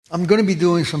I'm going to be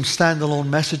doing some standalone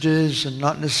messages and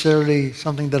not necessarily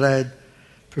something that I had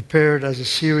prepared as a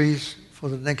series for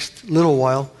the next little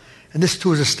while. And this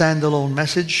too is a standalone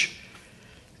message.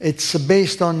 It's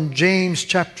based on James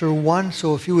chapter 1.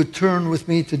 So if you would turn with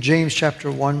me to James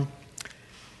chapter 1.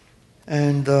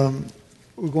 And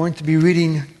we're going to be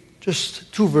reading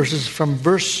just two verses from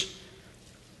verse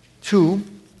 2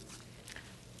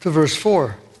 to verse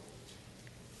 4.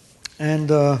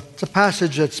 And it's a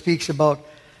passage that speaks about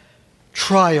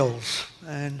trials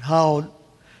and how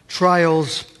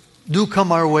trials do come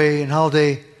our way and how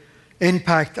they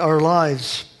impact our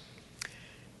lives.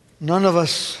 None of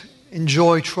us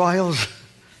enjoy trials.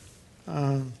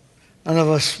 None of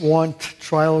us want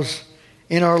trials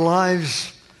in our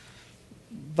lives.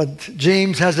 But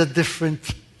James has a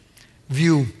different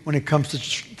view when it comes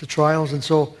to trials. And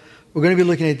so we're going to be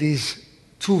looking at these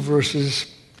two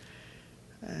verses.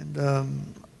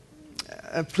 And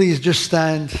please just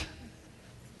stand.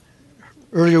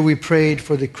 Earlier we prayed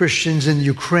for the Christians in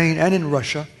Ukraine and in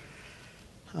Russia.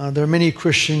 There are many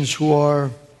Christians who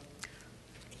are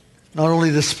not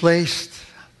only displaced,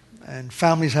 and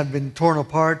families have been torn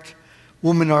apart.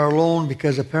 Women are alone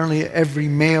because apparently every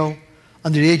male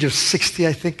under the age of 60,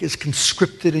 I think, is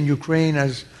conscripted in Ukraine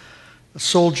as a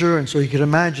soldier. And so you can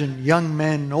imagine young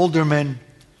men, older men,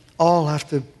 all have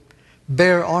to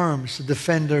bear arms to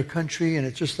defend their country. And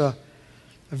it's just a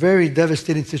very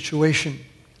devastating situation.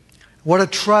 What a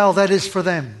trial that is for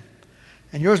them.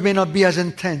 And yours may not be as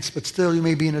intense, but still you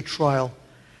may be in a trial.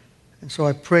 And so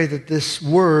I pray that this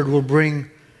word will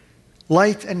bring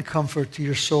light and comfort to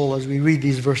your soul as we read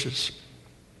these verses.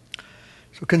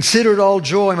 So consider it all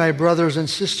joy, my brothers and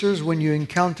sisters, when you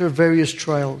encounter various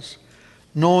trials,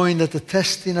 knowing that the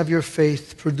testing of your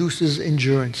faith produces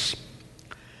endurance.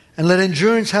 And let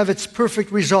endurance have its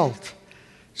perfect result,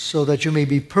 so that you may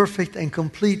be perfect and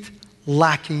complete,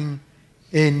 lacking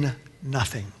in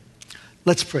nothing.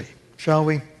 Let's pray, shall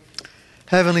we?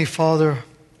 Heavenly Father,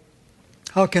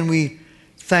 how can we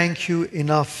thank you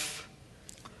enough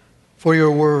for your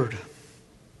word?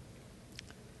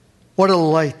 What a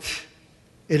light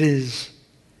it is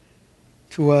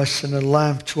to us and a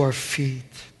lamp to our feet.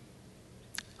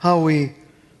 How we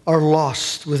are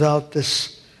lost without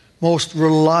this most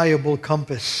reliable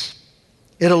compass.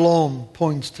 It alone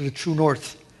points to the true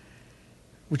north,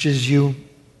 which is you.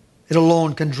 It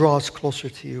alone can draw us closer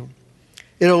to you.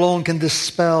 It alone can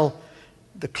dispel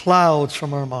the clouds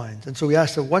from our minds. And so we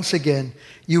ask that once again,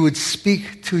 you would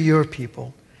speak to your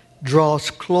people. Draw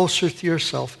us closer to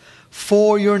yourself.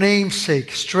 For your name's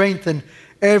sake, strengthen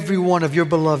every one of your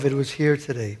beloved who is here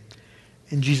today.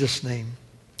 In Jesus' name,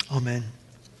 amen.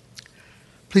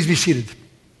 Please be seated.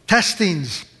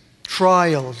 Testings,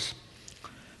 trials,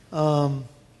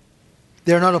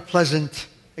 they're not a pleasant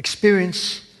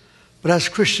experience, but as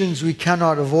Christians, we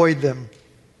cannot avoid them.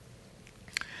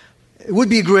 It would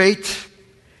be great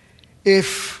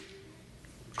if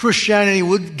Christianity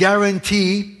would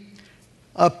guarantee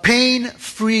a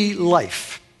pain-free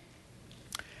life.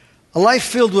 A life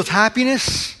filled with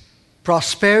happiness,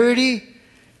 prosperity,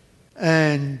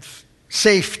 and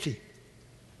safety.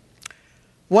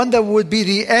 One that would be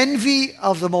the envy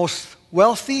of the most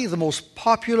wealthy, the most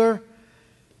popular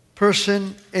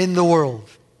person in the world.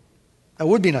 That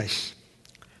would be nice.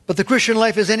 But the Christian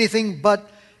life is anything but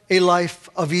a life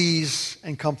of ease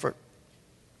and comfort.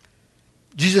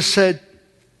 Jesus said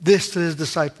this to his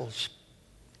disciples.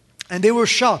 And they were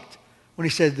shocked when he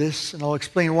said this, and I'll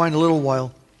explain why in a little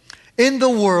while. In the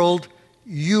world,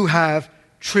 you have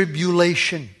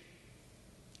tribulation.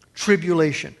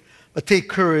 Tribulation. But take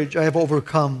courage, I have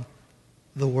overcome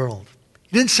the world.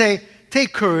 He didn't say,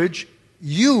 take courage,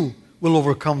 you will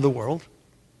overcome the world.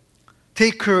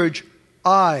 Take courage,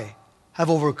 I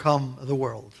have overcome the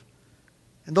world.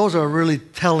 And those are really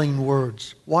telling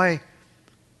words. Why?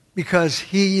 Because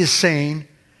he is saying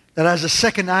that as a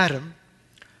second Adam,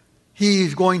 he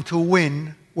is going to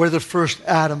win where the first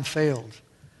Adam failed.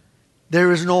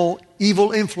 There is no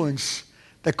evil influence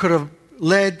that could have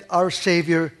led our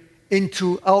Savior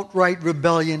into outright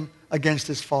rebellion against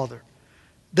his Father.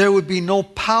 There would be no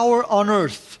power on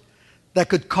earth that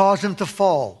could cause him to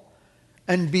fall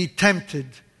and be tempted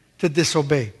to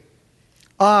disobey.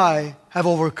 I have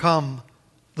overcome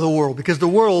the world, because the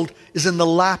world is in the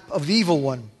lap of the evil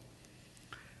one.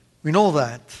 We know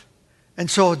that. And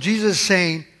so Jesus is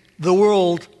saying, the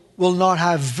world will not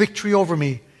have victory over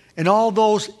me. And all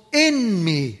those in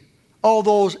me, all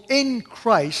those in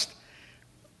Christ,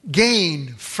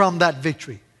 gain from that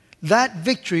victory. That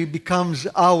victory becomes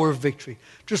our victory.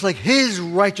 Just like his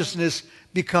righteousness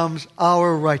becomes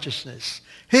our righteousness.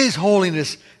 His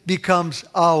holiness becomes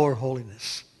our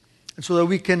holiness. and so that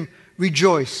we can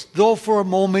rejoice. Though for a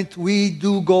moment we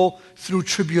do go through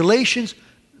tribulations,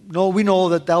 no, we know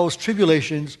that those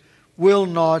tribulations will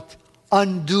not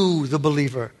undo the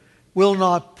believer, will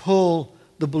not pull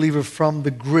the believer from the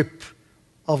grip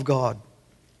of God.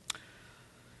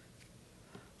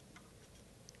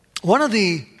 One of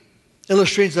the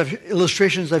illustrations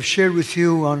I've shared with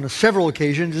you on several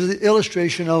occasions is the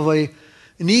illustration of an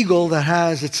eagle that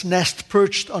has its nest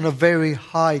perched on a very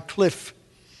high cliff.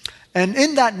 And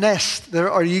in that nest, there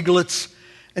are eaglets,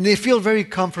 and they feel very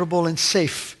comfortable and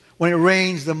safe. When it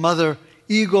rains, the mother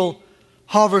eagle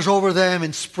hovers over them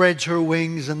and spreads her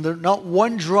wings, and not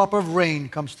one drop of rain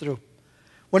comes through.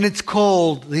 When it's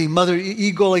cold, the mother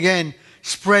eagle again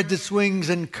spreads its wings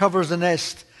and covers the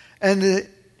nest, and the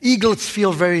eaglets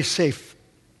feel very safe.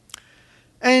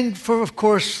 And of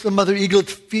course, the mother eaglet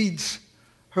feeds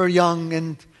her young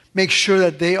and makes sure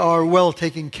that they are well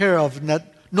taken care of and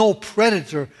that no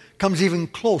predator comes even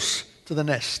close to the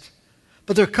nest.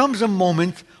 But there comes a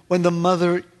moment when the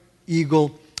mother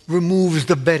eagle removes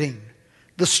the bedding,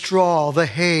 the straw, the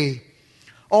hay,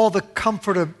 all the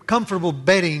comfortable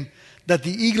bedding that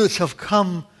the eaglets have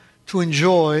come to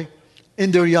enjoy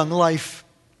in their young life.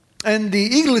 And the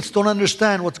eaglets don't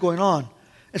understand what's going on.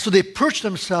 And so they perch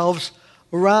themselves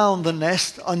around the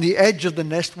nest, on the edge of the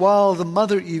nest, while the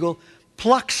mother eagle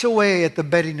plucks away at the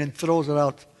bedding and throws it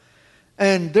out.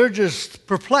 And they're just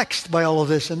perplexed by all of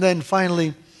this. And then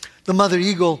finally, the mother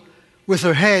eagle, with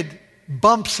her head,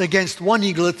 bumps against one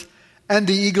eaglet, and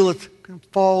the eaglet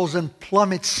falls and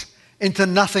plummets into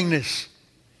nothingness.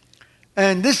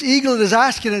 And this eaglet is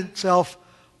asking itself,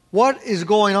 what is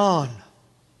going on?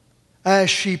 As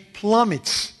she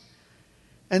plummets.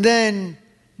 And then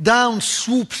down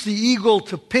swoops the eagle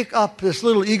to pick up this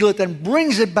little eaglet and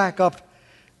brings it back up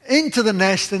into the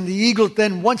nest. And the eaglet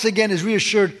then once again is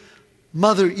reassured,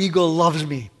 Mother eagle loves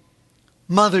me.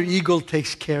 Mother eagle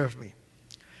takes care of me.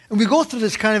 And we go through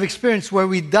this kind of experience where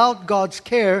we doubt God's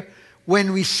care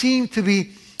when we seem to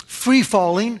be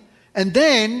free-falling, and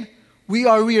then we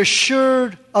are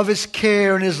reassured of His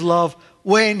care and His love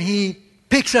when He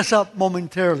picks us up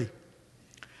momentarily.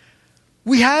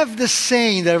 We have this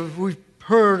saying that we've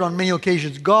heard on many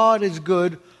occasions, God is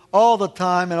good all the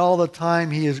time, and all the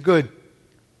time He is good.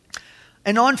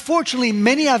 And unfortunately,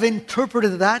 many have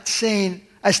interpreted that saying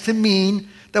as to mean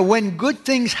that when good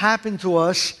things happen to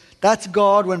us, that's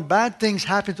God. When bad things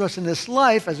happen to us in this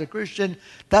life as a Christian,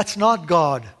 that's not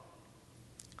God.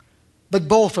 But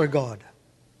both are God.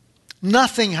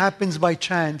 Nothing happens by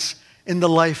chance in the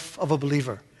life of a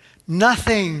believer.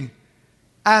 Nothing.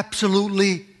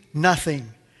 Absolutely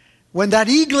nothing. When that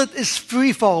eaglet is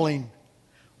free-falling,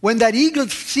 when that eaglet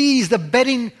sees the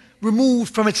bedding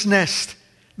removed from its nest,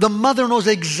 the mother knows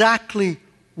exactly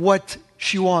what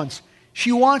she wants.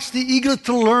 She wants the eaglet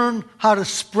to learn how to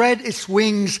spread its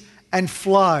wings and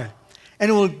fly.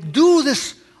 And it will do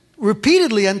this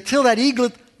repeatedly until that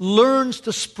eaglet learns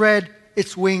to spread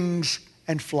its wings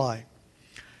and fly.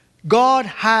 God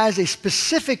has a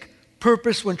specific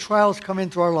purpose when trials come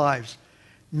into our lives.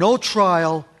 No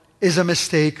trial is a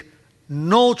mistake.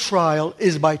 No trial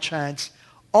is by chance.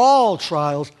 All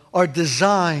trials are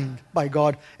designed by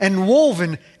God and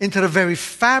woven into the very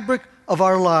fabric of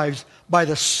our lives by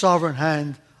the sovereign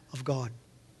hand of God.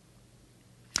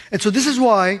 And so this is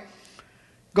why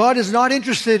God is not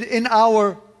interested in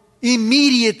our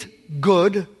immediate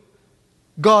good.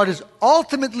 God is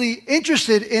ultimately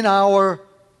interested in our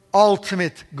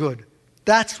ultimate good.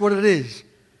 That's what it is.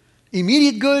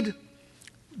 Immediate good,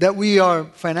 that we are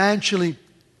financially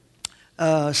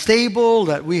stable,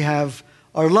 that we have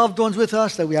our loved ones with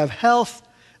us, that we have health,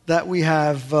 that we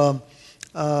have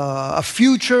a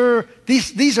future.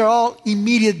 These are all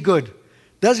immediate good.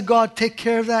 Does God take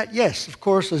care of that? Yes, of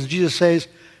course, as Jesus says,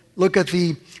 look at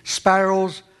the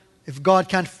sparrows. If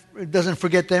God doesn't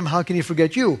forget them, how can He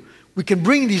forget you? We can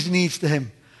bring these needs to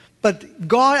Him. But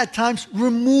God at times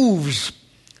removes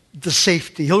the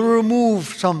safety. He'll remove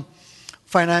some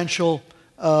financial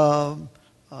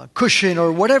cushion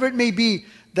or whatever it may be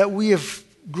that we have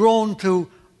grown to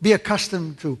be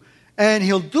accustomed to. And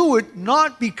He'll do it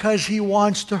not because He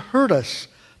wants to hurt us,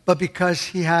 but because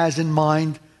He has in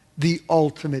mind the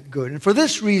ultimate good. And for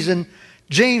this reason,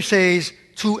 James says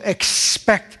to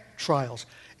expect trials.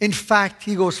 In fact,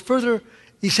 he goes further.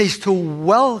 He says to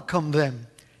welcome them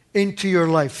into your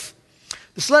life.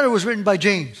 This letter was written by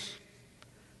James,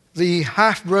 the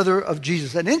half-brother of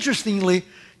Jesus. And interestingly,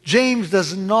 James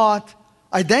does not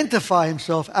identify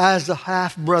himself as the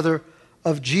half-brother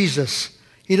of Jesus.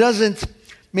 He doesn't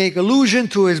make allusion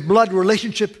to his blood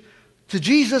relationship to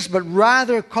Jesus, but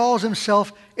rather calls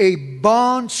himself a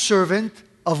bondservant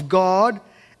of God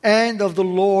and of the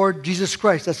Lord Jesus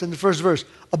Christ. That's in the first verse.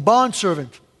 A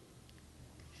bondservant.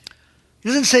 He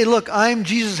doesn't say, look, I'm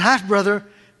Jesus' half-brother,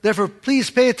 therefore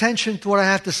please pay attention to what I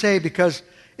have to say because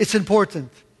it's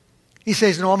important. He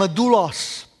says, no, I'm a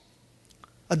doulos.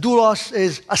 A doulos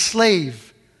is a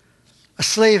slave. A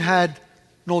slave had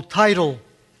no title,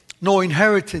 no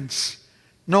inheritance,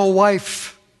 no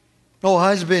wife, no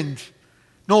husband,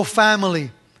 no family,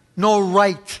 no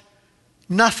right,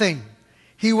 nothing.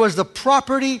 He was the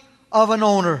property of an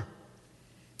owner.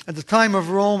 At the time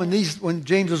of Rome, and when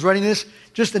James was writing this,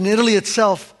 just in Italy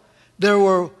itself, there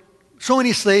were so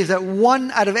many slaves that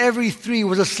 1 out of every 3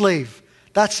 was a slave.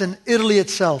 That's in Italy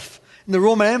itself. In the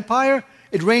Roman Empire,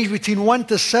 it ranged between 1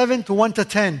 to 7 to 1 to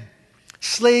 10.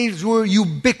 Slaves were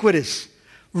ubiquitous.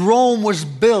 Rome was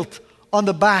built on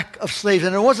the back of slaves.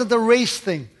 And it wasn't a race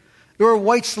thing. There were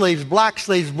white slaves, black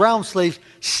slaves, brown slaves,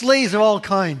 slaves of all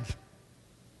kinds.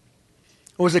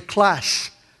 It was a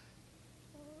class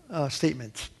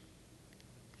statement.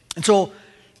 And so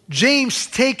James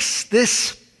takes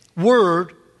this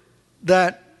word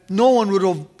that no one would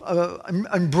have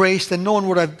embraced and no one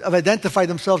would have identified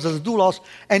themselves as a doulos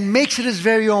and makes it his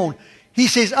very own. He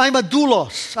says, I'm a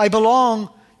doulos. I belong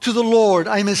to the Lord.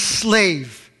 I'm his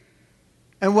slave.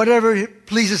 And whatever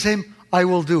pleases him, I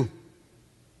will do.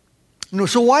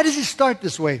 So why does he start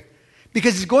this way?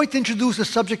 Because he's going to introduce the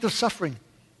subject of suffering.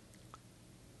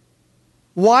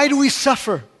 Why do we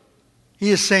suffer? He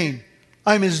is saying,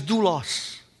 I'm his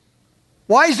doulos.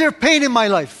 Why is there pain in my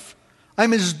life?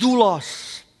 I'm his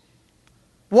doulos.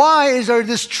 Why is there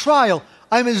this trial?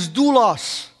 I'm his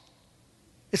doulos.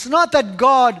 It's not that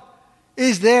God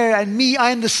is there and me,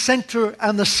 I'm the center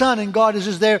and the sun, and God is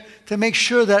just there to make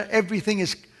sure that everything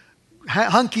is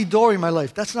hunky-dory in my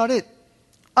life. That's not it.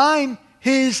 I'm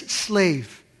his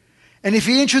slave. And if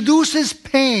he introduces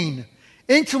pain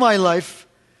into my life,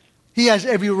 he has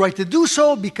every right to do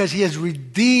so because he has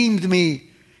redeemed me.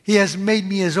 He has made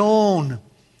me his own.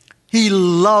 He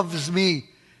loves me.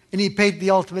 And he paid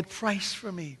the ultimate price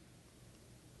for me.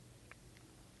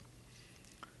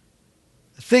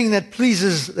 The thing that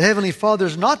pleases the Heavenly Father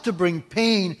is not to bring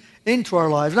pain into our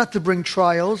lives, not to bring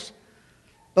trials,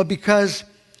 but because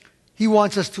he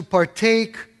wants us to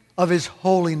partake of his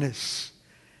holiness.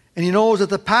 And he knows that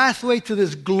the pathway to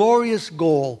this glorious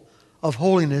goal of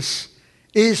holiness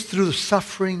is through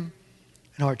suffering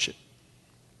and hardship.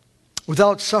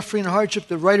 Without suffering and hardship,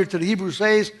 the writer to the Hebrews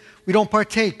says, we don't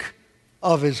partake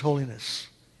of his holiness.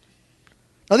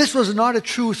 Now, this was not a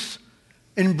truth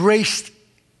embraced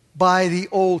by the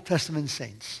Old Testament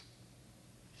saints.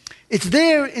 It's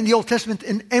there in the Old Testament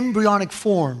in embryonic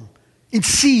form, in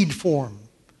seed form.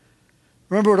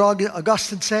 Remember what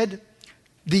Augustine said?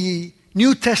 The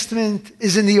New Testament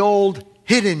is in the Old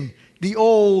hidden. The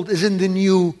Old is in the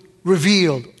New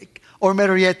revealed, or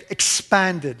better yet,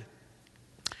 expanded.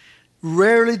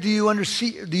 Rarely do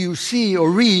you see or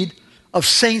read of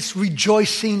saints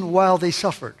rejoicing while they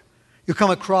suffered. You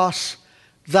come across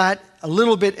that a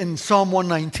little bit in Psalm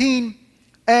 119,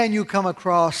 and you come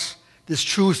across this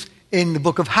truth in the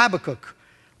book of Habakkuk,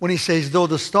 when he says, though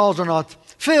the stalls are not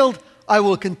filled, I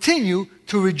will continue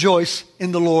to rejoice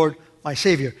in the Lord my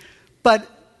Savior. But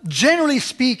generally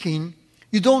speaking,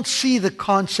 you don't see the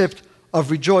concept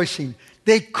of rejoicing.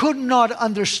 They could not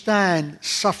understand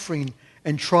suffering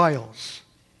and trials.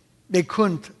 They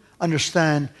couldn't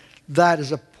understand that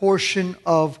as a portion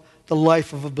of the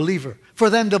life of a believer. For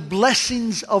them, the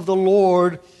blessings of the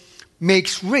Lord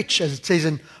makes rich, as it says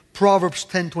in Proverbs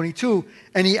 10:22,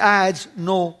 and he adds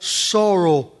no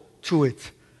sorrow to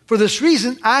it. For this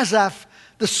reason, Asaph,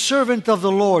 the servant of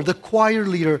the Lord, the choir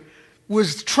leader,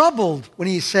 was troubled when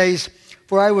he says,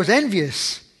 for I was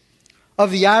envious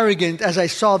of the arrogant as I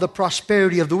saw the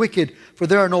prosperity of the wicked, for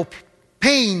there are no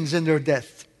pains in their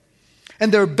death.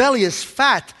 And their belly is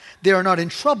fat. They are not in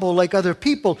trouble like other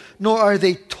people, nor are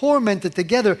they tormented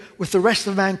together with the rest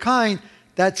of mankind.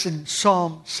 That's in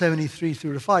Psalm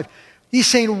 73-5. He's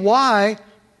saying, why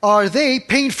are they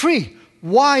pain-free?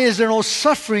 Why is there no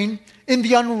suffering in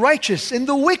the unrighteous, in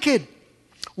the wicked?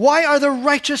 Why are the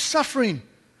righteous suffering?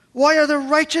 Why are the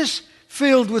righteous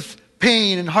filled with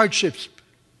pain and hardships?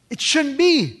 It shouldn't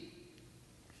be.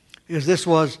 Because this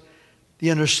was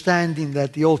the understanding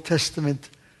that the Old Testament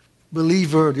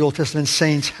believer, the Old Testament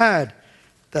saints had,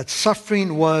 that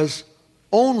suffering was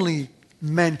only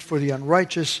meant for the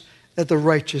unrighteous, that the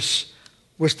righteous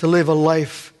was to live a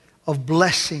life of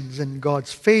blessings and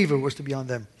God's favor was to be on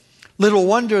them. Little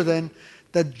wonder then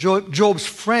that Job's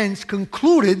friends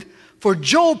concluded for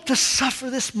Job to suffer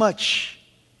this much,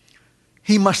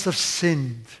 he must have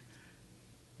sinned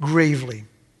gravely.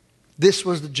 This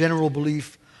was the general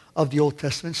belief of the Old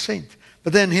Testament saint.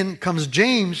 But then in comes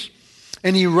James,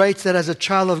 and he writes that as a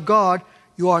child of God,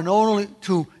 you are not only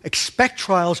to expect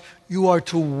trials, you are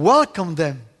to welcome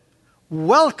them.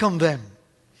 Welcome them.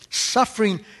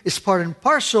 Suffering is part and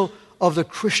parcel of the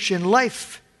Christian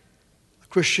life. A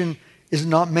Christian is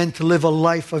not meant to live a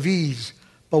life of ease,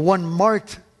 but one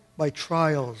marked by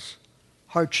trials,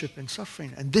 hardship, and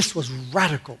suffering. And this was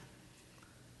radical.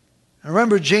 And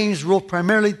remember, James wrote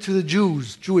primarily to the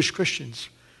Jews, Jewish Christians.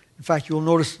 In fact, you'll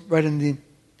notice right in the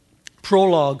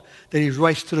prologue that he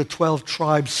writes to the 12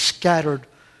 tribes scattered.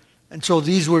 And so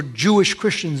these were Jewish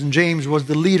Christians, and James was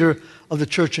the leader of the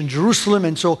church in Jerusalem.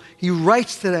 And so he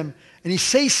writes to them, and he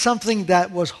says something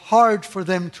that was hard for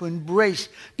them to embrace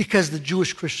because the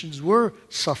Jewish Christians were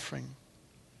suffering.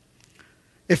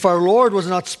 If our Lord was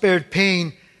not spared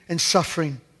pain and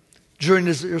suffering during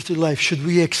his earthly life, should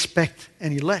we expect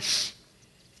any less?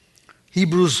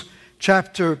 Hebrews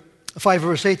chapter 5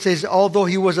 verse 8 says, although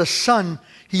he was a son,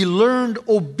 he learned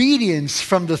obedience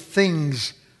from the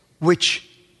things which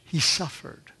he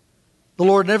suffered. The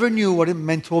Lord never knew what it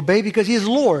meant to obey because he is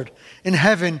Lord. In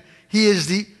heaven, he is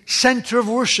the center of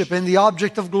worship and the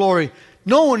object of glory.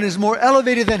 No one is more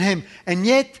elevated than him. And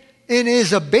yet, in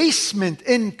his abasement,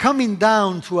 in coming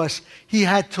down to us, he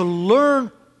had to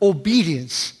learn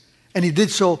obedience. And he did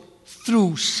so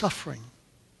through suffering.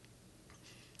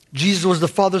 Jesus was the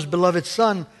Father's beloved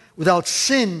Son, without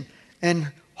sin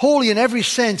and holy in every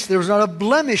sense. There was not a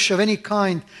blemish of any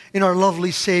kind in our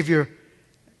lovely Savior.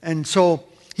 And so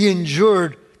he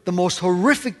endured the most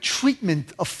horrific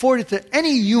treatment afforded to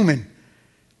any human.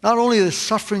 Not only the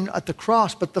suffering at the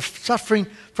cross, but the suffering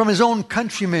from his own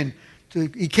countrymen.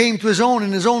 He came to his own,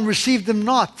 and his own received him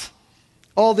not.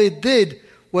 All they did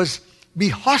was be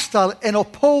hostile and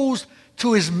opposed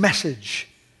to his message.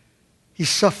 He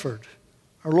suffered.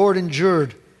 Our Lord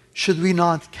endured. Should we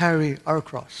not carry our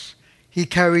cross? He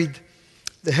carried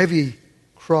the heavy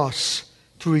cross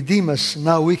to redeem us.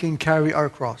 Now we can carry our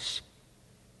cross.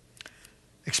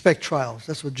 Expect trials.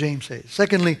 That's what James says.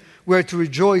 Secondly, we are to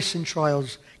rejoice in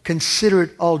trials. Consider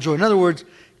it all joy. In other words,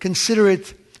 consider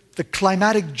it the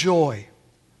climatic joy.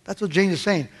 That's what James is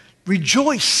saying.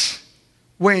 Rejoice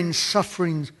when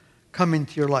sufferings come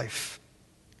into your life.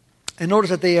 And notice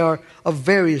that they are of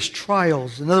various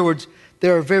trials. In other words,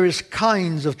 there are various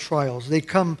kinds of trials. They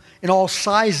come in all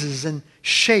sizes and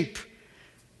shape.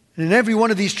 And in every one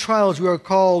of these trials, we are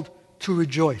called to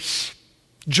rejoice.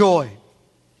 Joy.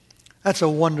 That's a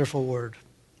wonderful word.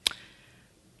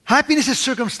 Happiness is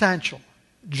circumstantial.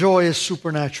 Joy is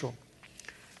supernatural.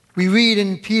 We read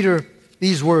in Peter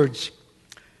these words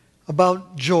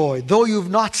about joy. Though you've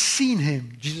not seen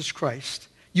him, Jesus Christ,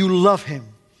 you love him.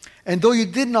 And though you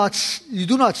do not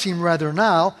see him rather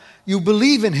now, you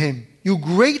believe in him. You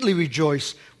greatly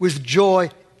rejoice with joy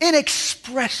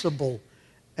inexpressible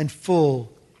and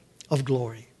full of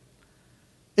glory.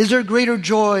 Is there greater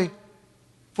joy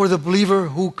for the believer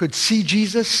who could see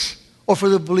Jesus or for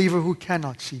the believer who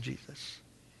cannot see Jesus?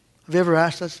 Have you ever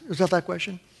asked yourself that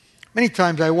question? Many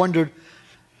times I wondered,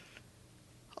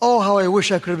 oh, how I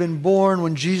wish I could have been born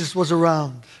when Jesus was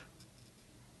around.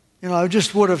 I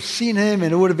just would have seen him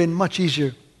and it would have been much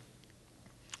easier.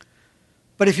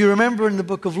 But if you remember in the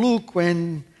book of Luke,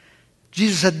 when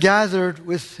Jesus had gathered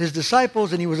with his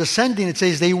disciples and he was ascending, it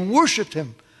says they worshipped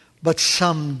him, but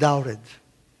some doubted.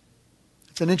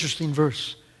 It's an interesting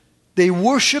verse. They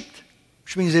worshipped,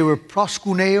 which means they were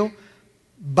proskuneo,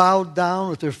 bowed down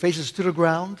with their faces to the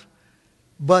ground,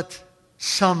 but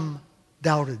some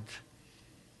doubted.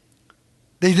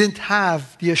 They didn't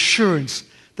have the assurance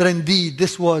that indeed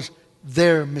this was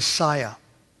their Messiah.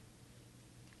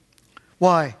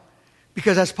 Why?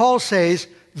 Because as Paul says,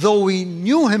 though we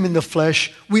knew him in the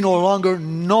flesh, we no longer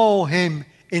know him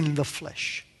in the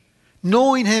flesh.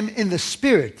 Knowing him in the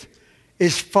Spirit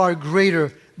is far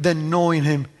greater than knowing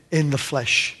him in the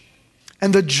flesh.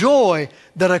 And the joy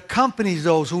that accompanies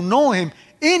those who know him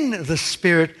in the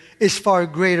Spirit is far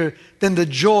greater than the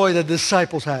joy that the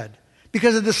disciples had.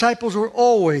 Because the disciples were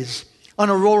always on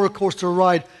a roller coaster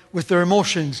ride with their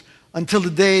emotions until the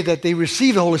day that they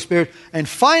received the Holy Spirit and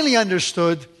finally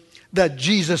understood that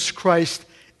Jesus Christ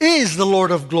is the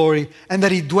Lord of glory and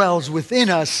that he dwells within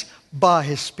us by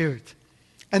his Spirit.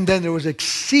 And then there was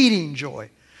exceeding joy.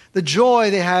 The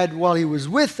joy they had while he was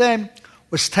with them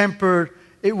was tempered.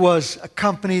 It was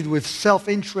accompanied with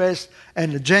self-interest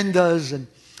and agendas, and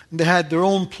they had their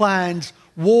own plans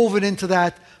woven into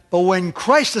that. But when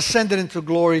Christ ascended into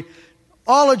glory,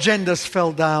 all agendas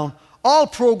fell down, all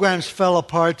programs fell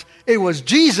apart. It was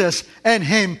Jesus and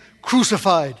him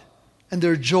crucified, and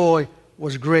their joy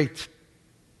was great.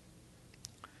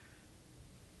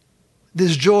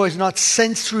 This joy is not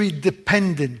sensory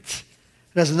dependent.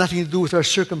 It has nothing to do with our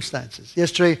circumstances.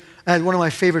 Yesterday, I had one of my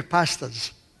favorite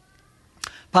pastas,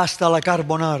 pasta alla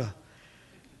carbonara.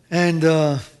 And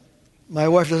my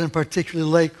wife doesn't particularly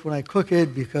like when I cook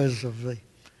it because of the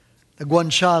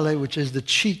guanciale, which is the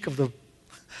cheek of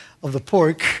the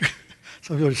pork.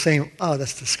 Some people are saying, "Oh,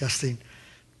 that's disgusting."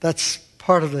 That's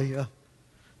part of the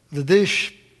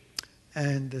dish,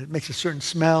 and it makes a certain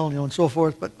smell, and so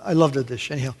forth. But I love the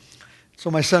dish anyhow. So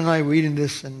my son and I were eating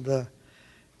this, and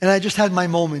I just had my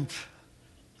moment.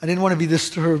 I didn't want to be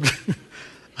disturbed.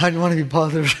 I didn't want to be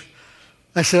bothered.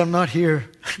 I said, "I'm not here.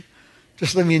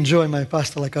 Just let me enjoy my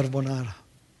pasta alla carbonara."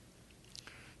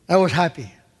 I was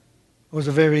happy. It was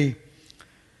a very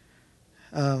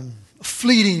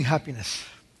fleeting happiness.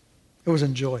 It was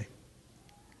in joy.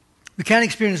 We can't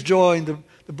experience joy in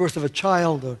the birth of a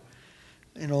child, or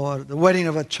or the wedding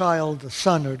of a child, a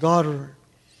son or daughter.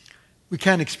 We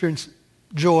can't experience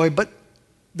joy, but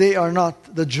they are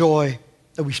not the joy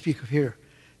that we speak of here.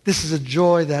 This is a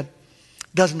joy that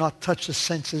does not touch the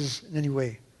senses in any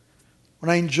way. When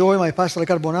I enjoy my pasta alla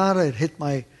carbonara, it hit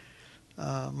my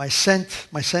scent.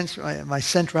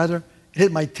 It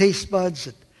hit my taste buds.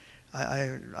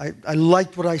 I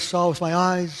liked what I saw with my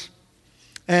eyes,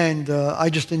 and I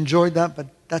just enjoyed that. But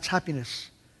that's happiness.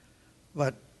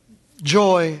 But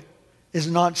joy is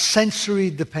not sensory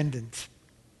dependent.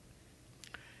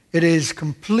 It is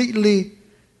completely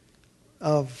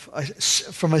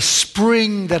from a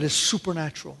spring that is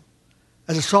supernatural.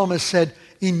 As the psalmist said,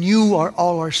 "In you are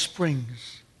all our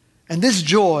springs." And this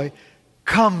joy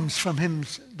comes from Him,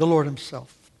 the Lord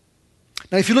Himself.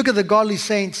 Now, if you look at the godly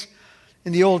saints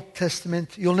in the Old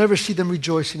Testament, you'll never see them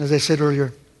rejoicing, as I said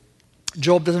earlier.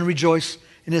 Job doesn't rejoice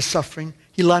in his suffering.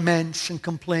 He laments and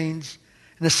complains.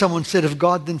 And as someone said, if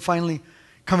God didn't finally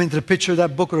come into the picture,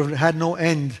 that book would have had no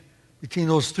end between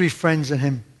those three friends and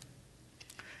him.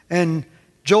 And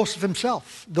Joseph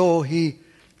himself, though he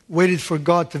waited for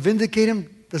God to vindicate him,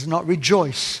 does not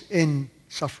rejoice in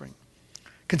suffering.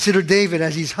 Consider David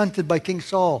as he's hunted by King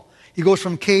Saul. He goes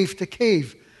from cave to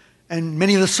cave. And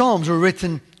many of the Psalms were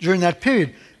written during that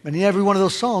period. But in every one of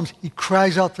those Psalms, he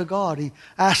cries out to God. He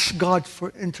asks God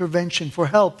for intervention, for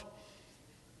help.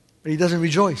 But he doesn't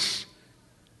rejoice.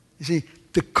 You see,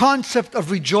 the concept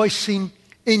of rejoicing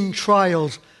in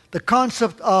trials, the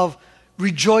concept of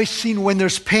rejoicing when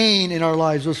there's pain in our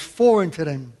lives was foreign to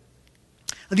them.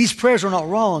 And these prayers are not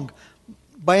wrong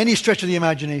by any stretch of the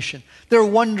imagination. They're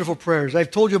wonderful prayers.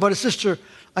 I've told you about a sister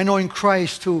I know in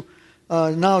Christ who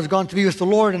now has gone to be with the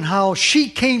Lord, and how she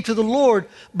came to the Lord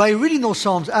by reading those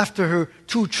Psalms after her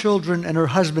two children and her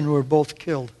husband were both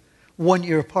killed. 1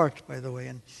 year apart, by the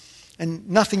way. And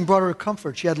nothing brought her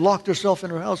comfort. She had locked herself in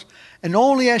her house. And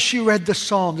only as she read the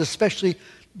Psalms, especially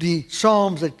the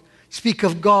Psalms that speak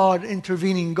of God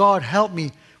intervening, "God help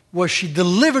me," was she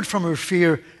delivered from her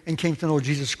fear and came to know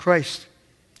Jesus Christ.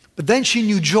 But then she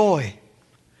knew joy.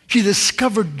 She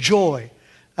discovered joy.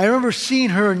 I remember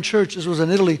seeing her in church. This was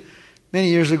in Italy many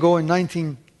years ago in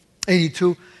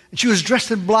 1982. And she was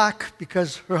dressed in black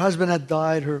because her husband had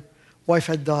died, her wife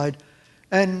had died.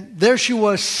 And there she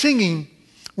was singing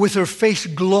with her face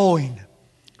glowing.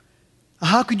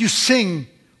 How could you sing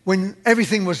when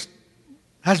everything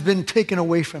has been taken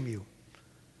away from you?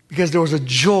 Because there was a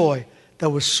joy that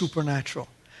was supernatural.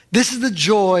 This is the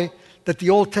joy that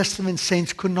the Old Testament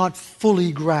saints could not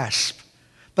fully grasp,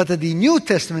 but that the New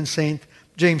Testament saint,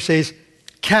 James says,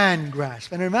 can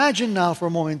grasp. And imagine now for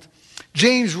a moment,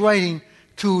 James writing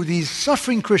to these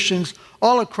suffering Christians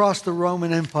all across the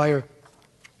Roman Empire.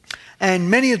 And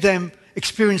many of them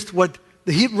experienced what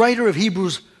the writer of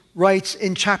Hebrews writes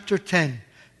in chapter 10.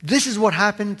 This is what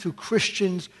happened to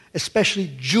Christians,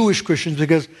 especially Jewish Christians,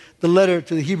 because the letter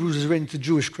to the Hebrews is written to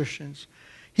Jewish Christians.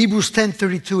 Hebrews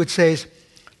 10:32, it says,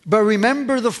 "But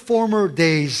remember the former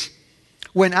days,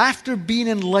 when after being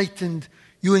enlightened,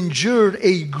 you endured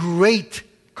a great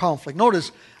conflict."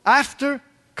 Notice, after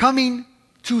coming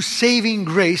to saving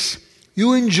grace,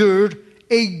 you endured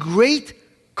a great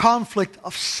conflict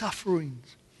of sufferings.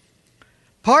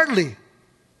 Partly, and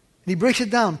he breaks it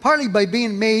down, partly by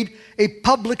being made a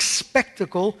public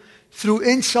spectacle through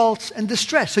insults and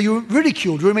distress. So you were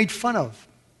ridiculed, you were made fun of.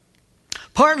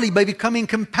 Partly by becoming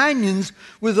companions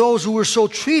with those who were so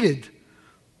treated,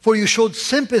 for you showed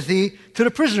sympathy to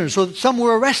the prisoners. So some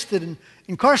were arrested and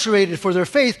incarcerated for their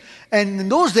faith. And in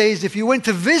those days, if you went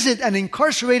to visit an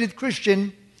incarcerated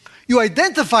Christian, you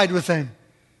identified with them.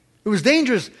 It was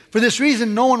dangerous. For this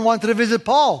reason, no one wanted to visit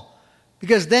Paul,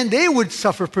 because then they would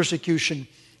suffer persecution.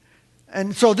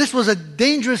 And so this was a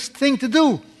dangerous thing to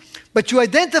do. But you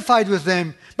identified with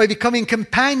them by becoming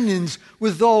companions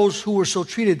with those who were so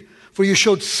treated. For you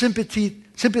showed sympathy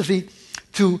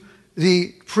to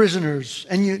the prisoners.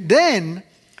 And then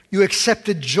you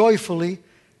accepted joyfully,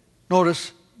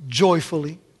 notice,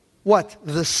 joyfully, what?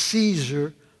 The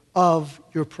seizure of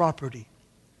your property,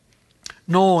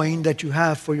 knowing that you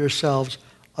have for yourselves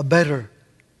a better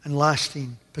and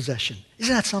lasting possession.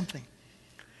 Isn't that something?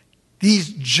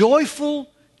 These joyful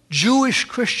Jewish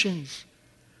Christians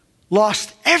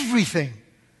lost everything,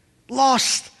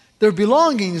 lost their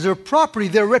belongings, their property,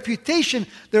 their reputation,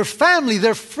 their family,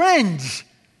 their friends,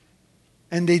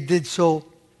 and they did so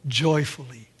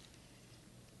joyfully.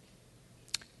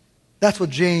 That's what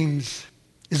James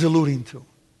is alluding to.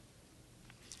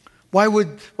 What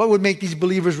would make these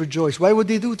believers rejoice? Why would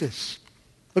they do this?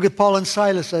 Look at Paul and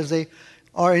Silas as they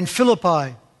are in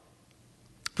Philippi,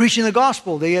 preaching the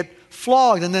gospel. They get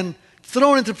flogged and then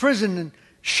thrown into prison and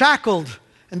shackled.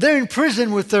 And they're in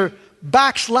prison with their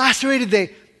backs lacerated.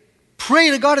 They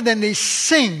pray to God and then they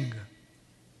sing.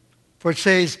 For it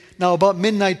says, now about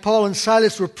midnight, Paul and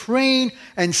Silas were praying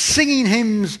and singing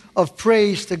hymns of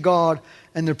praise to God,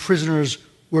 and the prisoners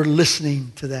were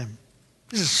listening to them.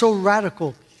 This is so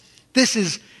radical. This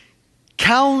is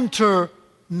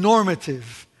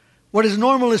counter-normative. What is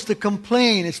normal is to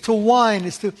complain, it's to whine,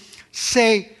 it's to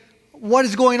say, what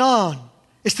is going on?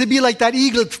 It's to be like that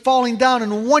eaglet falling down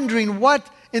and wondering what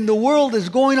in the world is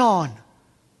going on.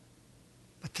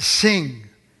 But to sing,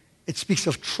 it speaks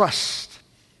of trust.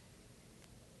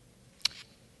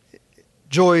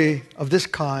 Joy of this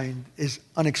kind is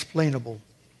unexplainable.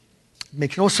 It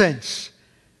makes no sense.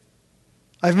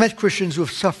 I've met Christians who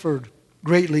have suffered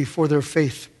greatly for their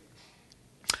faith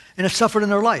and have suffered in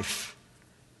their life.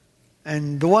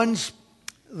 And the ones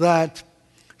that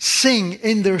sing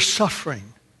in their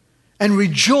suffering and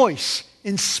rejoice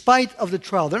in spite of the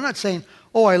trial. They're not saying,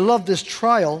 oh, I love this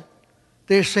trial.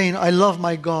 They're saying, I love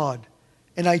my God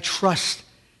and I trust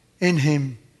in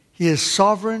Him. He is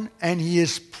sovereign and He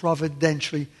is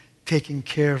providentially taking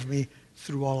care of me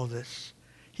through all of this.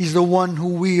 He's the one who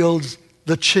wields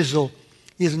the chisel.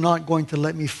 He is not going to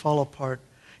let me fall apart.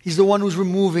 He's the one who's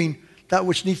removing that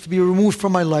which needs to be removed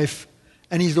from my life,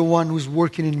 and He's the one who's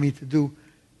working in me to do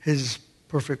His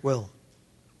perfect will.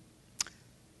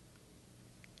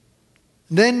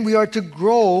 Then we are to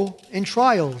grow in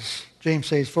trials, James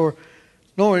says, for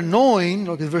knowing,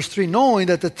 look at verse 3, knowing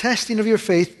that the testing of your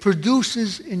faith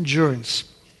produces endurance.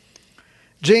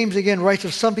 James again writes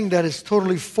of something that is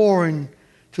totally foreign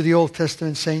to the Old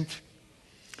Testament saint.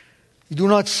 You do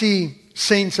not see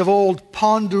saints of old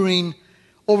pondering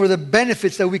over the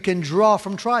benefits that we can draw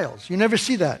from trials. You never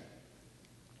see that.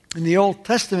 In the Old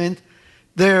Testament,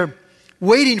 they're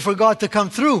waiting for God to come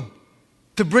through,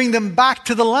 to bring them back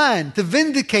to the land, to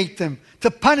vindicate them, to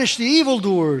punish the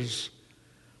evildoers.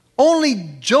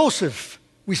 Only Joseph,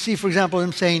 we see, for example,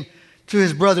 him saying to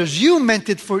his brothers, you meant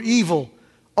it for evil,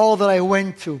 all that I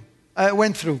went through,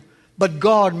 but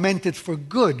God meant it for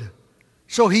good.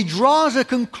 So he draws a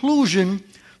conclusion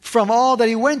from all that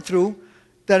he went through,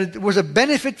 that it was a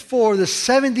benefit for the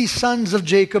 70 sons of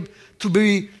Jacob to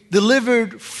be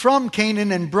delivered from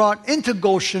Canaan and brought into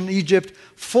Goshen, Egypt,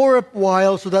 for a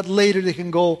while so that later they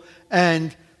can go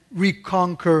and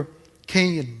reconquer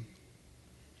Canaan.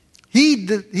 He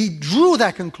drew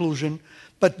that conclusion,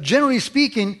 but generally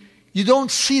speaking, you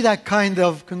don't see that kind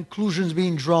of conclusions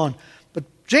being drawn. But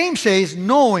James says,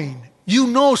 knowing, you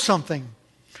know something.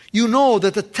 You know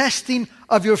that the testing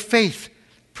of your faith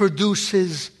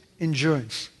produces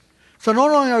endurance. So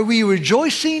not only are we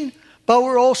rejoicing, but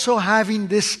we're also having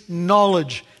this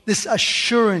knowledge, this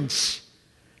assurance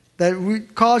that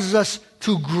causes us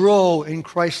to grow in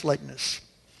Christ-likeness.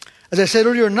 As I said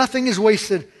earlier, nothing is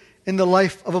wasted in the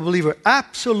life of a believer.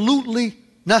 Absolutely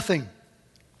nothing.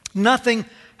 Nothing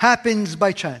happens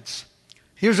by chance.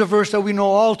 Here's a verse that we know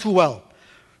all too well.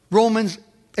 Romans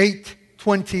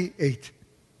 8:28.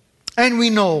 And we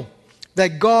know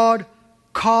that God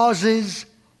causes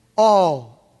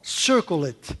all, circle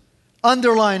it,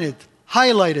 underline it,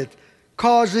 highlight it,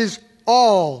 causes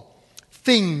all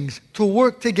things to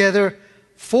work together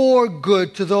for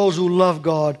good to those who love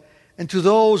God and to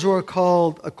those who are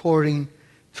called according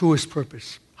to His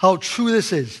purpose. How true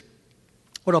this is.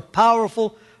 What a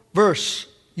powerful verse,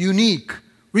 unique,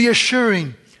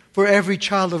 reassuring for every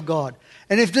child of God.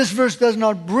 And if this verse does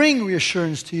not bring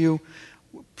reassurance to you,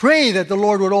 pray that the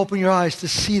Lord would open your eyes to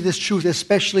see this truth,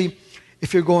 especially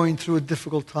if you're going through a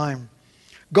difficult time.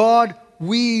 God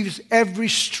weaves every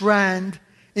strand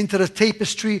into the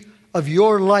tapestry of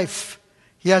your life.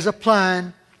 He has a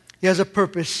plan. He has a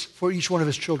purpose for each one of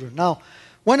His children. Now,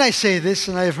 when I say this,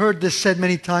 and I have heard this said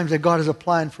many times, that God has a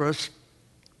plan for us,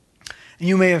 and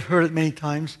you may have heard it many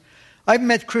times, I've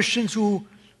met Christians who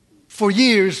for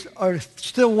years are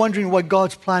still wondering what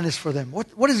God's plan is for them.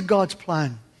 What is God's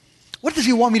plan? What does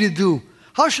He want me to do?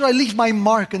 How should I leave my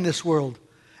mark in this world?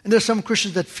 And there's some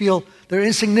Christians that feel they're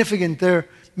insignificant, they're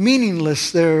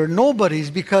meaningless, they're nobodies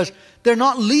because they're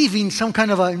not leaving some kind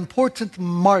of an important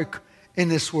mark in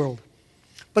this world.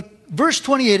 But verse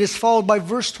 28 is followed by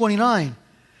verse 29.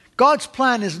 God's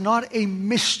plan is not a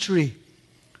mystery.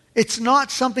 It's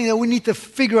not something that we need to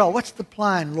figure out. What's the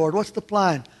plan, Lord? What's the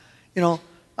plan? You know,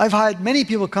 I've had many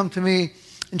people come to me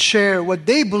and share what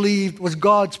they believed was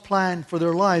God's plan for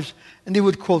their lives. And they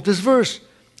would quote this verse.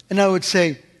 And I would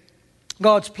say,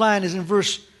 God's plan is in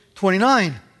verse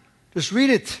 29. Just read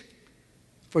it.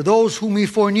 For those whom He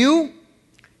foreknew,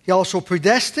 He also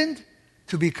predestined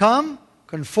to become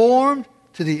conformed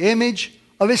to the image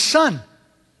of His Son,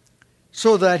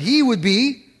 so that He would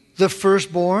be the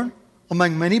firstborn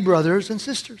among many brothers and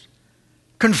sisters.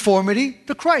 Conformity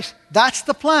to Christ. That's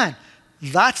the plan.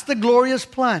 That's the glorious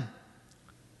plan.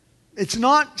 It's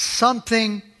not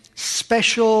something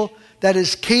special that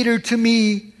is catered to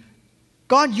me.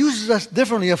 God uses us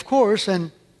differently, of course,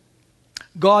 and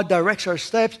God directs our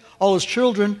steps, all His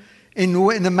children, in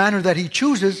the manner that He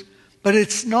chooses, but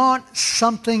it's not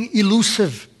something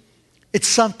elusive. It's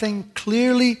something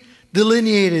clearly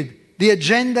delineated. The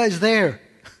agenda is there.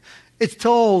 It's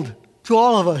told to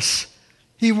all of us.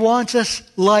 He wants us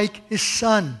like His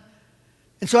Son.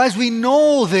 And so as we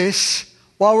know this,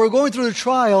 while we're going through the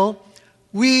trial,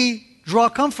 we draw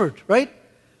comfort, right?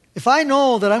 If I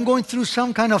know that I'm going through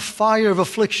some kind of fire of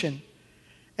affliction,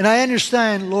 and I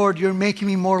understand, Lord, You're making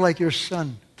me more like Your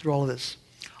Son through all of this.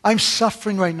 I'm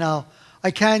suffering right now. I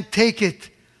can't take it.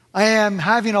 I am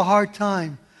having a hard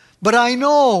time. But I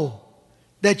know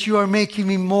that You are making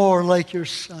me more like Your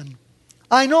Son.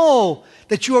 I know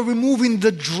that You are removing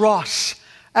the dross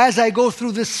as I go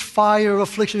through this fire of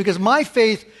affliction, because my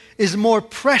faith is more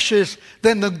precious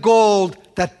than the gold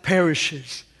that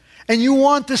perishes. And You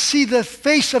want to see the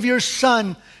face of Your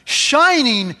Son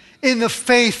shining in the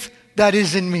faith that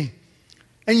is in me.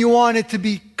 And You want it to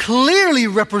be clearly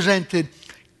represented,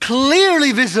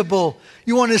 clearly visible.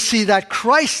 You want to see that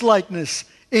Christ-likeness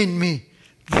in me.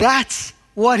 That's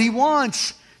what He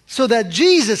wants, so that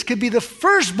Jesus could be the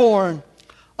firstborn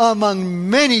among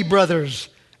many brothers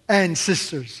and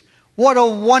sisters. What a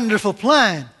wonderful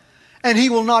plan. And He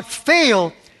will not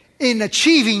fail in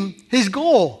achieving His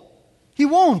goal. He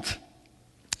won't.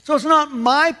 So it's not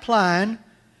my plan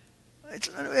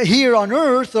here on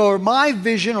earth or my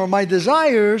vision or my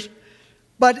desires,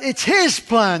 but it's His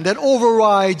plan that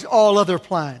overrides all other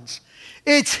plans.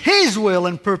 It's His will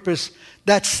and purpose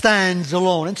that stands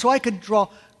alone. And so I could draw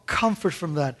comfort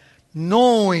from that,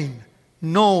 knowing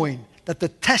that the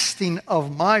testing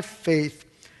of my faith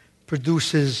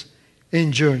produces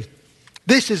endurance.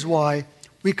 This is why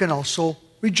we can also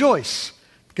rejoice,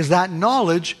 because that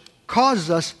knowledge causes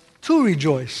us to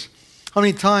rejoice. How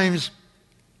many times,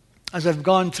 as I've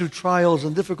gone through trials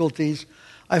and difficulties,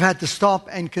 I've had to stop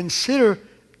and consider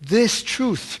this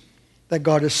truth, that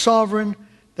God is sovereign,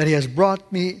 that He has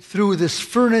brought me through this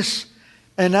furnace.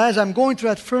 And as I'm going through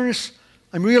that furnace,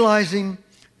 I'm realizing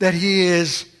that He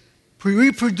is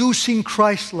reproducing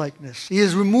Christ-likeness. He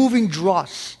is removing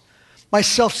dross, my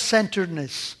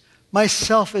self-centeredness, my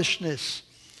selfishness,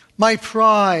 my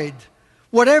pride.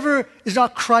 Whatever is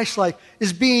not Christ-like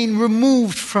is being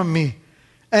removed from me.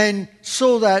 And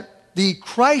so that the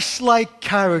Christ-like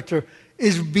character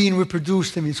is being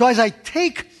reproduced in me. So as I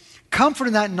take comfort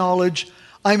in that knowledge,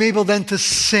 I'm able then to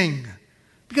sing.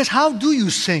 Because how do you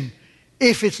sing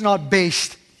if it's not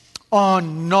based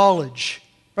on knowledge,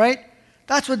 right?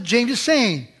 That's what James is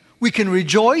saying. We can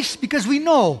rejoice because we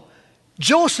know.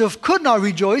 Joseph could not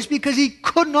rejoice because he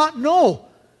could not know.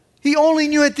 He only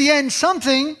knew at the end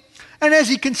something, and as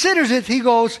he considers it, he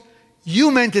goes,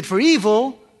 you meant it for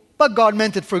evil, but God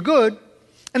meant it for good.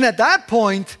 And at that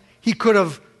point, he could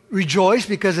have rejoiced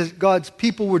because God's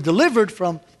people were delivered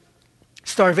from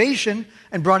starvation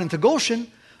and brought into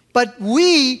Goshen. But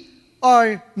we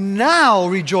are now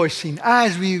rejoicing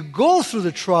as we go through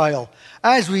the trial,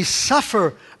 as we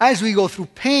suffer, as we go through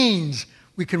pains.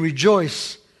 We can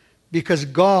rejoice because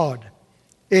God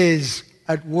is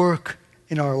at work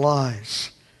in our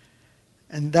lives.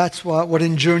 And that's what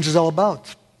endurance is all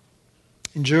about.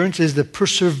 Endurance is the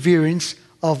perseverance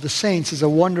of the saints. It's a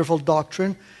wonderful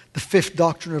doctrine, the fifth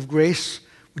doctrine of grace,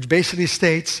 which basically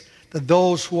states that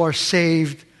those who are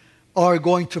saved are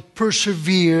going to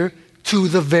persevere to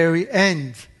the very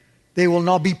end. They will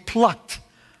not be plucked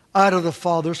out of the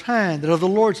Father's hand, out of the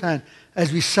Lord's hand.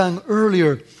 As we sang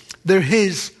earlier, they're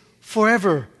His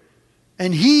forever.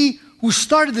 And He who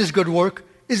started this good work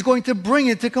is going to bring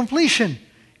it to completion.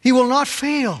 He will not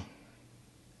fail.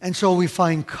 And so we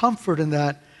find comfort in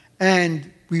that,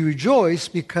 and we rejoice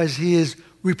because he is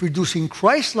reproducing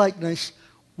Christ-likeness,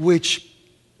 which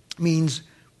means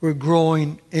we're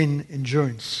growing in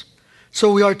endurance.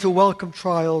 So we are to welcome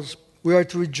trials. We are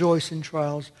to rejoice in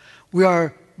trials. We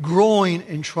are growing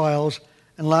in trials.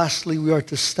 And lastly, we are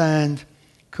to stand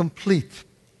complete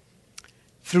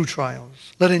through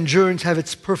trials. Let endurance have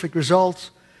its perfect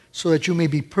results so that you may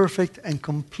be perfect and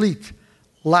complete,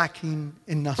 lacking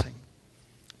in nothing.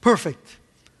 Perfect,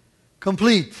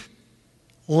 complete,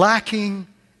 lacking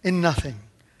in nothing.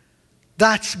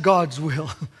 That's God's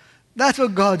will. That's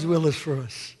what God's will is for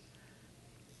us.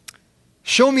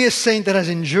 Show me a saint that has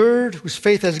endured, whose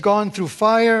faith has gone through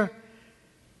fire,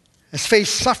 has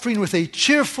faced suffering with a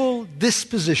cheerful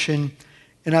disposition,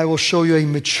 and I will show you a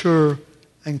mature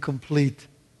and complete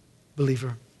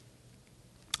believer.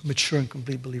 Mature and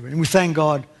complete believer. And we thank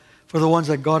God for the ones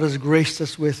that God has graced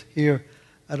us with here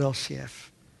at LCF.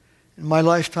 In my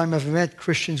lifetime, I've met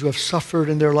Christians who have suffered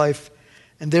in their life,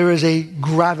 and there is a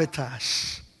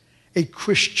gravitas, a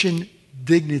Christian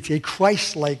dignity, a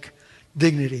Christ-like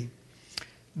dignity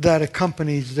that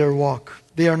accompanies their walk.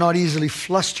 They are not easily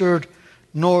flustered,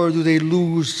 nor do they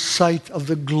lose sight of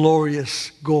the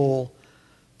glorious goal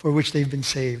for which they've been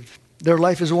saved. Their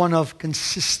life is one of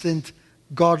consistent,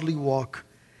 godly walk,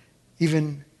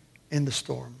 even in the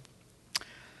storm.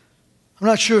 I'm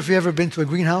not sure if you've ever been to a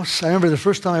greenhouse. I remember the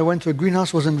first time I went to a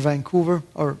greenhouse was in Vancouver,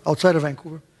 or outside of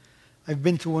Vancouver. I've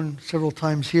been to one several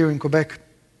times here in Quebec.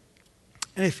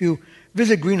 And if you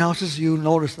visit greenhouses, you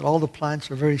notice that all the plants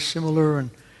are very similar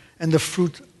and the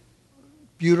fruit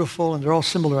beautiful, and they're all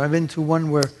similar. I've been to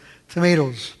one where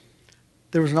tomatoes,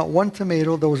 there was not one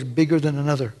tomato that was bigger than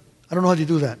another. I don't know how you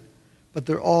do that, but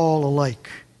they're all alike.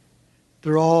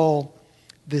 They're all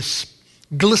this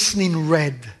glistening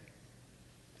red.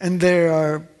 And they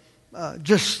are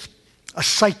just a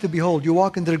sight to behold. You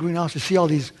walk into the greenhouse, you see all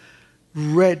these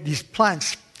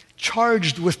plants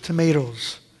charged with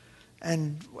tomatoes.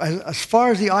 And as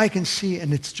far as the eye can see,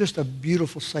 and it's just a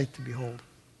beautiful sight to behold.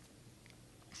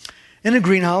 In a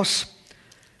greenhouse,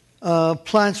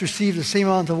 plants receive the same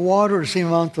amount of water, the same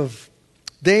amount of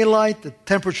daylight, the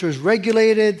temperature is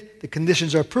regulated, the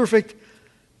conditions are perfect,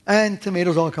 and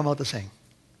tomatoes all come out the same.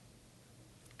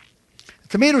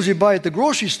 The tomatoes you buy at the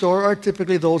grocery store are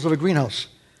typically those of a greenhouse.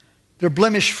 They're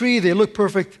blemish-free, they look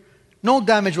perfect, no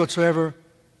damage whatsoever,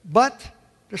 but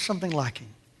there's something lacking.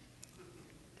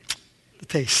 The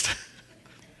taste.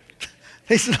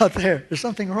 Taste is not there. There's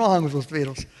something wrong with those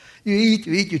tomatoes. You eat,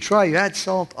 you try, you add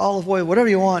salt, olive oil, whatever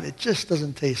you want, it just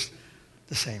doesn't taste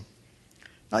the same.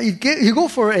 Now you go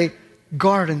for a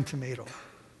garden tomato.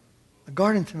 A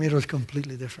garden tomato is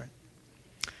completely different.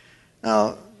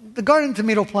 Now, the garden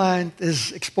tomato plant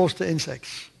is exposed to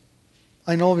insects.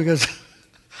 I know because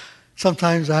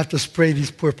sometimes I have to spray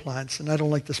these poor plants, and I don't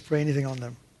like to spray anything on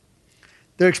them.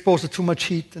 They're exposed to too much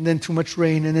heat, and then too much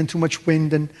rain, and then too much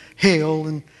wind, and hail,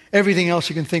 and everything else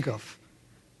you can think of.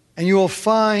 And you will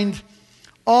find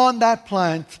on that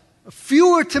plant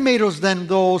fewer tomatoes than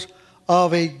those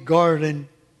of a garden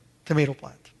tomato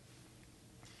plant.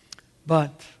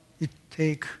 But you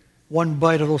take one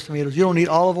bite of those tomatoes. You don't need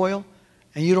olive oil,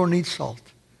 and you don't need salt.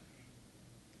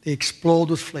 They explode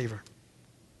with flavor.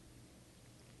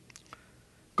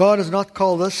 God has not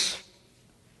called us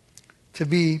to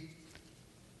be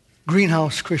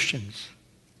greenhouse Christians.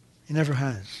 He never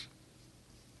has.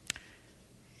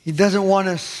 He doesn't want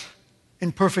us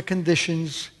in perfect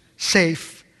conditions,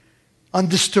 safe,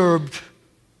 undisturbed.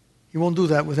 He won't do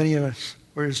that with any of us.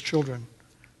 We're his children.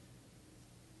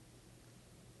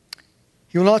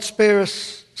 He will not spare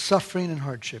us suffering and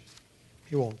hardship.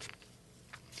 He won't.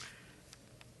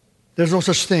 There's no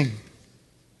such thing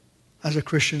as a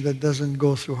Christian that doesn't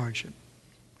go through hardship.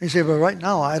 You say, but right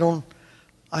now I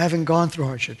haven't gone through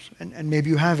hardships. And maybe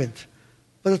you haven't.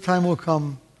 But the time will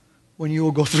come when you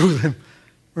will go through them.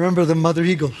 Remember the mother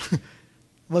eagle.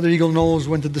 Mother eagle knows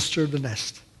when to disturb the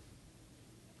nest.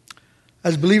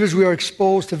 As believers, we are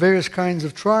exposed to various kinds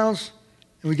of trials,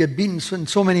 and we get beaten in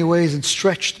so many ways and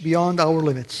stretched beyond our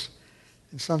limits.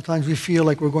 And sometimes we feel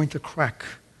like we're going to crack,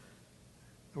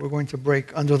 that we're going to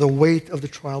break under the weight of the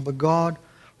trial. But God,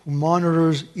 who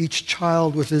monitors each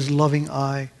child with his loving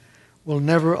eye, will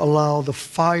never allow the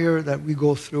fire that we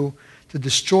go through to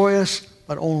destroy us,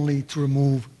 but only to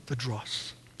remove the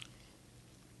dross.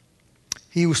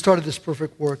 He who started this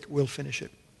perfect work will finish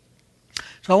it.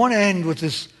 So I want to end with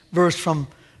this verse from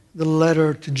the letter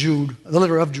of Jude.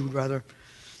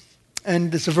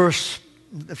 And it's a verse,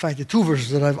 in fact, the two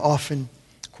verses that I've often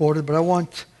quoted, but I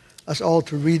want us all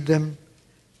to read them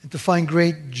and to find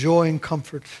great joy and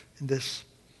comfort in this.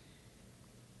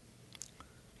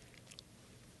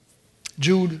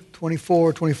 Jude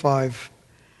 24:25.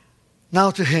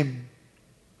 Now to him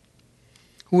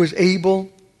who is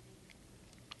able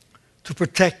to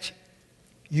protect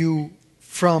you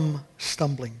from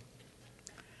stumbling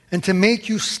and to make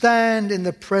you stand in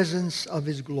the presence of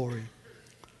his glory,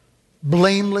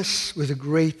 blameless with a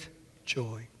great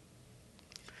joy.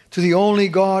 To the only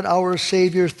God, our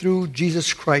Savior, through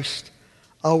Jesus Christ,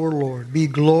 our Lord, be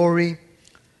glory,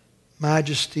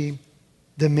 majesty,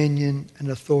 dominion, and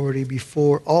authority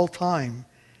before all time,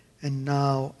 and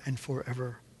now and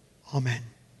forever. Amen.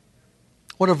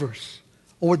 What a verse.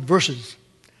 Or what verses.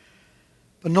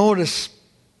 But notice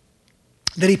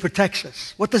that he protects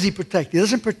us. What does he protect? He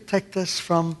doesn't protect us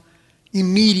from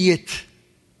immediate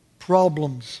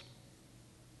problems,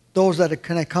 those that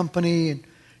can accompany and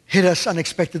hit us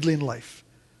unexpectedly in life,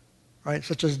 right?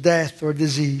 Such as death or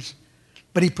disease.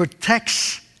 But he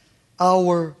protects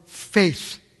our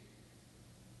faith.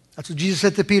 That's what Jesus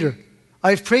said to Peter.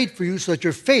 I've prayed for you so that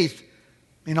your faith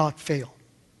may not fail.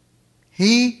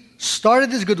 He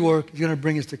started this good work. He's going to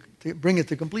bring it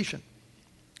to completion.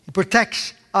 He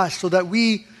protects us so that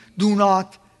we do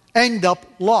not end up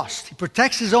lost. He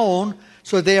protects his own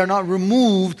so they are not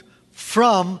removed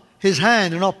from his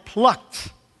hand. They're not plucked.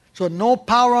 So no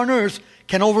power on earth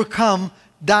can overcome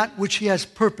that which he has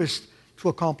purposed to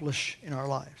accomplish in our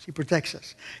lives. He protects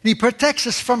us. And he protects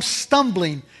us from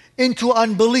stumbling into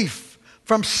unbelief,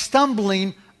 from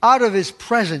stumbling out of his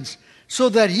presence, so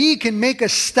that he can make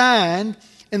us stand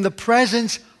in the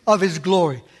presence of his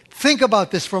glory. Think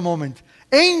about this for a moment.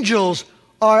 Angels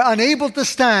are unable to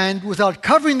stand without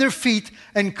covering their feet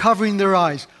and covering their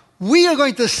eyes. We are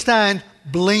going to stand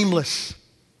blameless.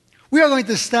 We are going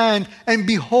to stand and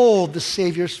behold the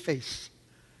Savior's face.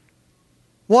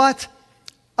 What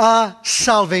a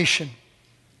salvation.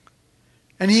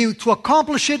 And he, to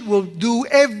accomplish it, will do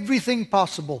everything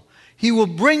possible. He will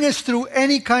bring us through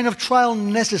any kind of trial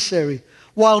necessary.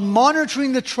 While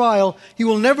monitoring the trial, he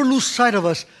will never lose sight of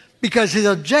us, because his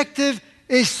objective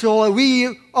is so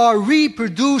we are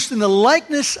reproduced in the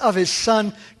likeness of his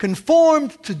Son,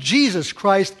 conformed to Jesus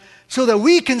Christ, so that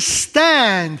we can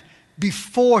stand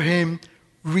before him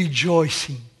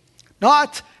rejoicing.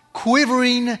 Not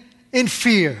quivering in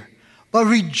fear, but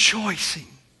rejoicing.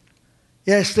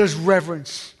 Yes, there's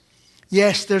reverence.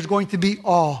 Yes, there's going to be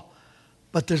awe,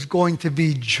 but there's going to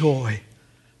be joy.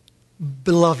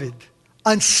 Beloved,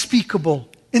 unspeakable,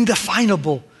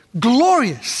 indefinable,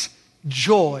 glorious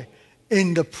joy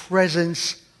in the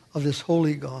presence of this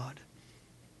holy God.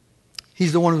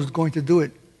 He's the one who's going to do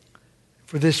it.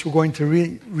 For this, we're going to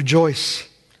rejoice.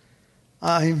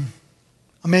 I'm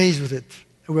amazed with it.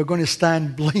 And we're going to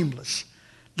stand blameless.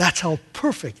 That's how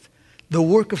perfect the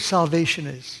work of salvation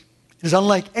is. It is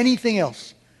unlike anything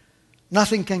else.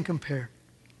 Nothing can compare.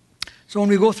 So when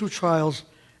we go through trials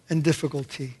and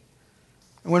difficulty,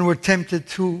 and when we're tempted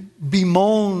to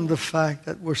bemoan the fact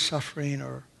that we're suffering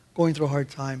or going through a hard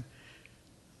time,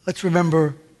 let's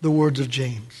remember the words of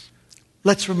James.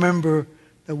 Let's remember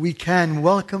that we can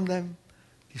welcome them,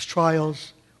 these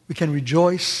trials. We can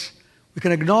rejoice. We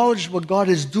can acknowledge what God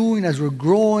is doing as we're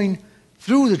growing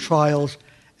through the trials,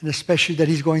 and especially that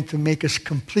he's going to make us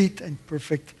complete and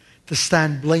perfect to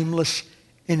stand blameless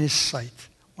in his sight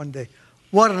one day.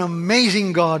 What an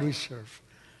amazing God we serve.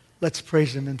 Let's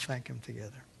praise him and thank him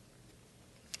together.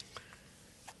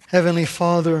 Heavenly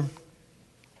Father,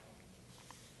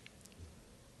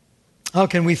 how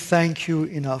can we thank you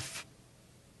enough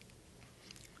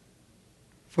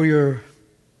for your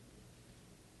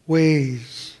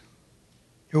ways,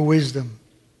 your wisdom,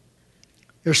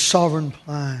 your sovereign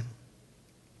plan?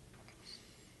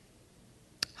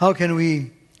 How can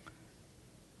we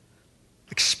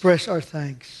express our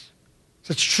thanks?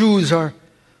 Such truths are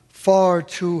far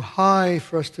too high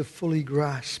for us to fully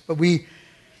grasp, but we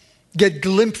get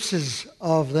glimpses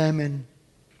of them, and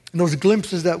those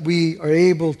glimpses that we are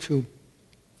able to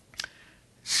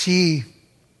see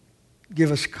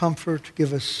give us comfort,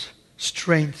 give us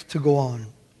strength to go on.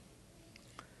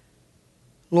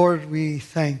 Lord, we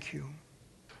thank you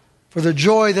for the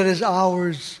joy that is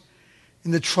ours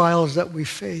in the trials that we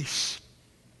face.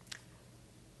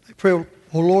 I pray, O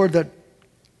Lord, that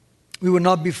we would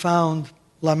not be found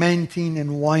lamenting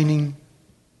and whining,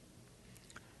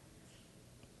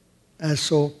 as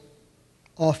so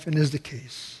often is the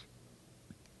case,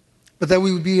 but that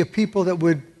we would be a people that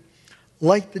would,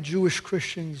 like the Jewish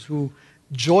Christians who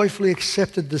joyfully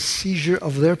accepted the seizure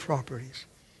of their properties,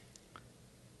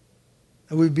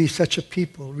 that we would be such a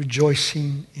people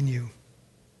rejoicing in you.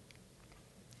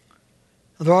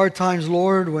 Now, there are times,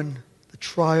 Lord, when the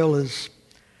trial is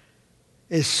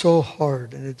so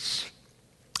hard and it's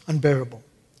unbearable.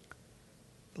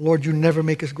 Lord, you never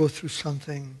make us go through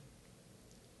something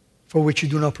for which you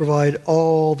do not provide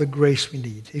all the grace we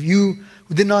need. If you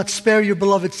who did not spare your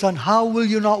beloved Son, how will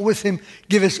you not with him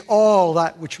give us all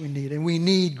that which we need? And we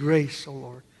need grace, O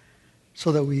Lord,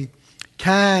 so that we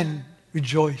can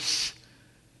rejoice,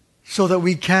 so that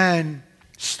we can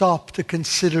stop to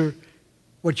consider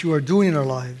what you are doing in our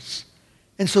lives,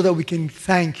 and so that we can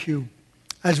thank you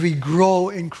as we grow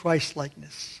in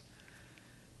Christ-likeness.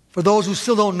 For those who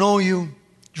still don't know you,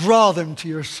 draw them to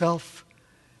yourself.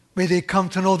 May they come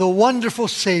to know the wonderful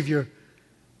Savior,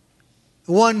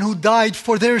 the one who died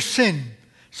for their sin,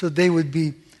 so they would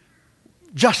be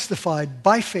justified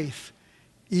by faith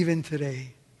even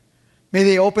today. May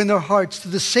they open their hearts to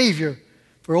the Savior,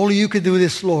 for only you can do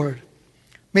this, Lord.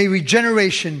 May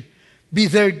regeneration be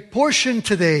their portion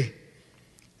today.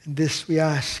 And this we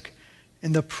ask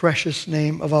in the precious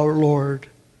name of our Lord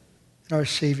and our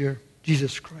Savior,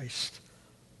 Jesus Christ.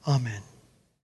 Amen.